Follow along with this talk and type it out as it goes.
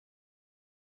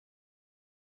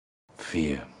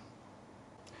Fear.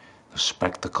 The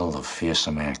spectacle of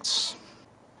fearsome acts.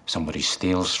 Somebody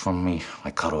steals from me,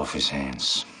 I cut off his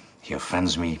hands. He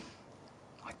offends me,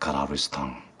 I cut out his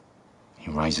tongue.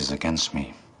 He rises against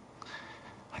me,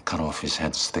 I cut off his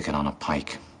head, stick it on a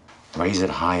pike. Raise it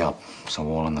high up so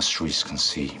all in the streets can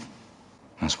see.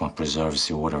 That's what preserves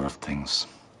the order of things.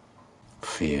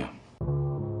 Fear.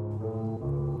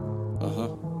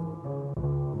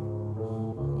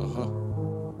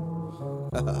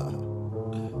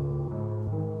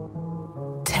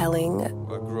 Telling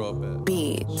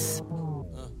beats.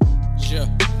 Yeah,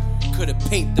 could've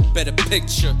painted a better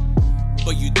picture,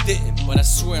 but you didn't. But I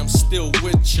swear I'm still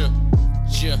with you.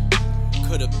 Yeah,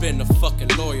 could've been a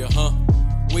fucking lawyer, huh?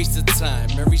 Wasted time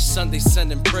every Sunday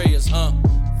sending prayers, huh?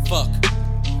 Fuck,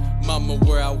 mama,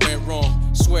 where I went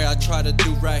wrong. Swear I try to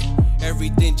do right,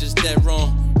 everything just dead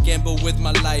wrong. Gamble with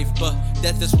my life, but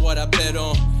death is what I bet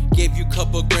on. Gave you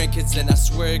couple grandkids and I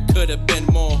swear it could've been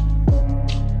more,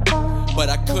 but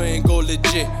I couldn't go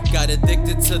legit. Got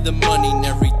addicted to the money and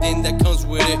everything that comes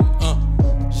with it.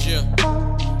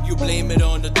 Yeah. You blame it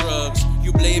on the drugs,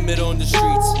 you blame it on the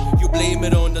streets, you blame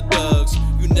it on the thugs.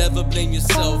 You never blame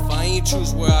yourself. I ain't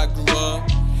choose where I grew up.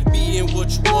 Being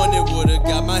what you wanted would've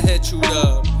got my head chewed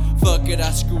up. Fuck it,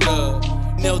 I screwed up,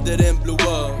 nailed it and blew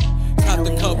up. Copped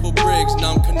a couple bricks,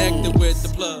 now I'm connected with the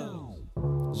plug.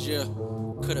 Yeah,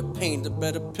 could've painted a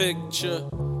better picture,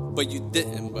 but you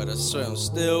didn't. But I swear I'm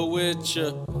still with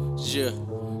you. Yeah,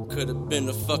 could've been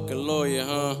a fucking lawyer,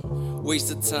 huh?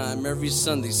 Wasted time every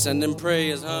Sunday sending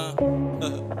prayers, huh?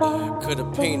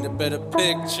 Could've painted a better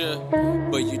picture,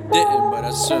 but you didn't. But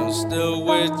I swear I'm still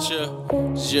with you.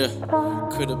 Yeah,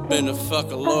 could've been a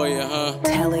fucking lawyer, huh?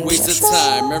 Wasted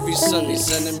time every Sunday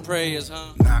sending prayers,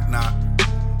 huh? Knock knock,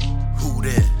 who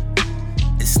there?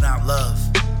 It's not love,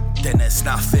 then that's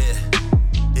not fair.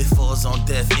 It falls on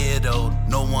deaf ear though,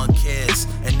 no one cares.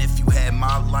 And if you had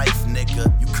my life,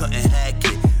 nigga, you couldn't hack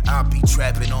it. I'll be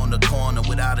trapping on the corner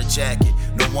without a jacket.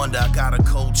 No wonder I got a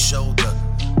cold shoulder.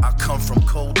 I come from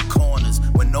cold corners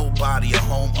where nobody a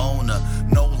homeowner.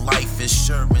 No life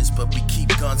insurance, but we keep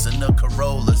guns in the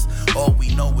Corollas. All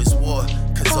we know is war,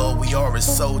 cause all we are is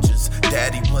soldiers.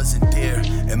 Daddy wasn't there,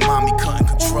 and mommy couldn't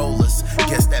control us.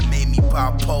 Guess that made me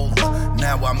bipolar.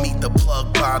 Now I meet the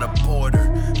plug by the border,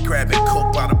 grabbing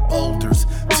coke by the boulders.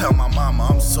 Tell my mama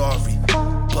I'm sorry,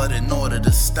 but in order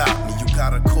to stop me, you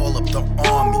gotta call up the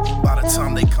army. By the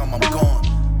time they come, I'm gone.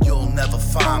 You'll never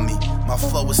find me. My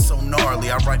flow is so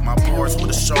gnarly, I write my bars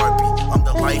with a Sharpie. I'm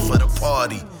the life of the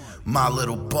party, my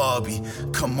little Barbie.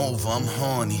 Come over, I'm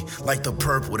horny, like the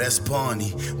purple, that's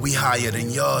Barney. We higher than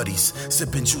yardies,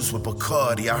 sipping juice with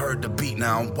Bacardi. I heard the beat,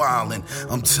 now I'm wildin'.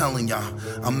 I'm telling y'all,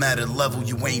 I'm at a level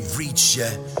you ain't reached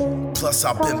yet. Plus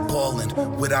I've been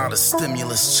ballin' without a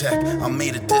stimulus check. I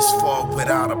made it this far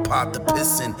without a pot to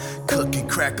piss in. Cooking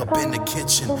crack up in the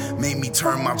kitchen made me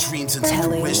turn my dreams into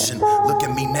fruition. Look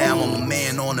at me now, I'm a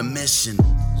man on a mission.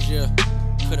 Yeah,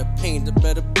 could've painted a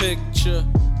better picture,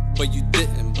 but you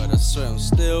didn't. But I swear I'm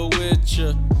still with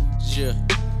you. Yeah,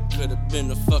 could've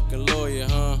been a fucking lawyer,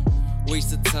 huh?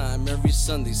 Wasted time every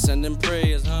Sunday sending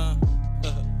prayers, huh?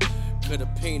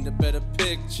 Could've painted a better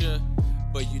picture,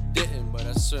 but you didn't. But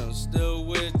I swear I'm still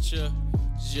with you.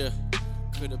 Yeah,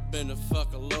 could've been a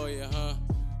fucking lawyer, huh?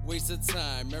 Wasted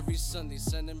time every Sunday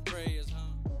sending prayers, huh?